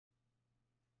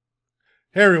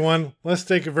Hey everyone, let's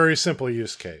take a very simple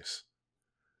use case.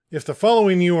 If the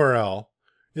following URL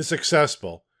is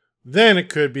accessible, then it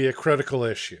could be a critical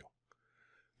issue.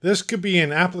 This could be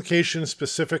an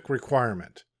application-specific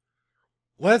requirement.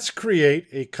 Let's create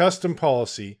a custom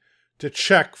policy to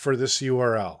check for this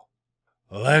URL.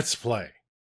 Let's play.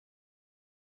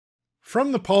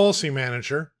 From the Policy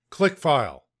Manager, click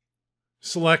File.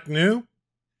 Select New,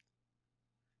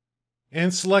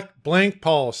 and select Blank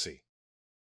Policy.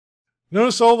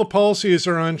 Notice all the policies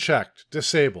are unchecked,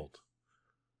 disabled.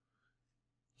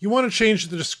 You want to change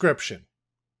the description.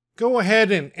 Go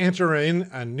ahead and enter in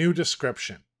a new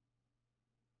description.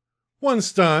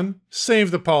 Once done, save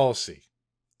the policy.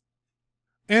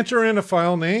 Enter in a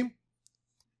file name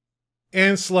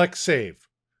and select Save.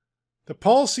 The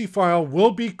policy file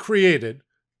will be created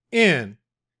in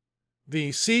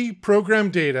the C Program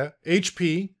Data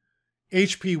HP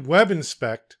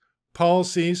WebInspect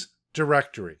Policies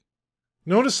directory.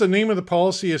 Notice the name of the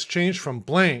policy has changed from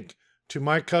blank to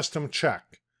My Custom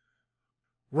Check.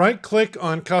 Right-click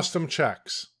on Custom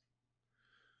Checks.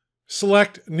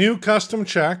 Select New Custom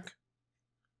Check.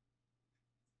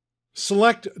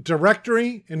 Select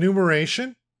Directory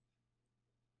Enumeration.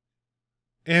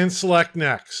 And select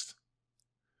Next.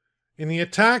 In the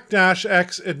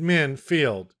Attack-X Admin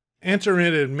field, enter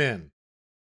in Admin.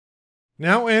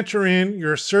 Now enter in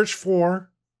your search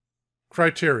for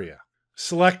criteria.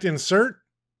 Select Insert.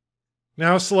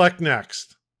 Now select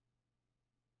Next.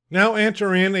 Now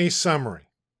enter in a summary.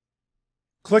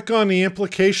 Click on the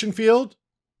Implication field,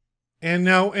 and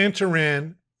now enter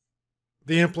in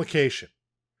the implication.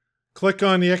 Click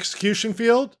on the Execution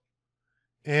field,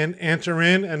 and enter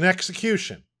in an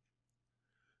execution.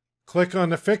 Click on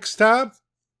the Fix tab,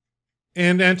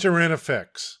 and enter in a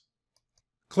fix.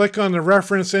 Click on the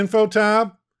Reference Info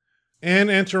tab,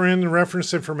 and enter in the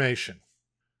reference information.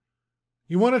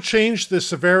 You want to change the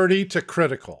severity to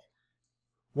critical.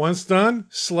 Once done,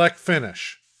 select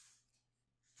Finish.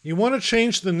 You want to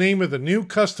change the name of the new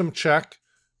custom check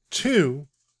to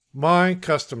My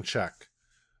Custom Check.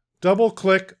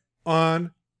 Double-click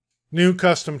on New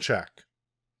Custom Check.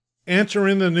 Enter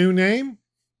in the new name.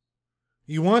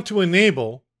 You want to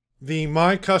enable the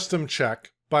My Custom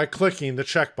Check by clicking the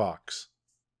checkbox.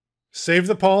 Save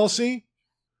the policy.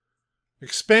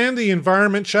 Expand the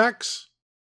environment checks.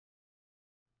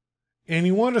 And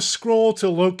you want to scroll to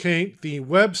locate the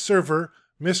Web Server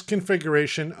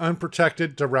Misconfiguration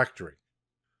Unprotected directory.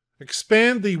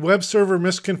 Expand the Web Server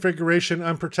Misconfiguration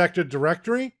Unprotected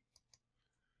directory.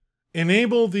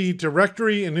 Enable the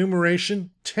Directory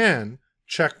Enumeration 10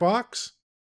 checkbox.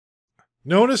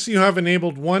 Notice you have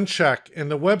enabled one check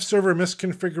and the Web Server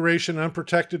Misconfiguration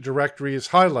Unprotected directory is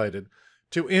highlighted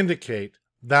to indicate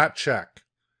that check.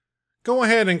 Go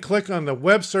ahead and click on the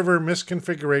Web Server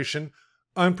Misconfiguration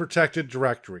Unprotected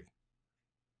directory.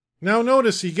 Now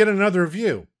notice you get another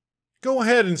view. Go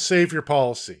ahead and save your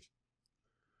policy.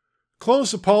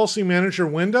 Close the Policy Manager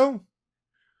window.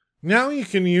 Now you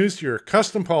can use your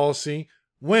custom policy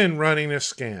when running a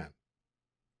scan.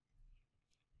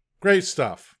 Great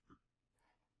stuff.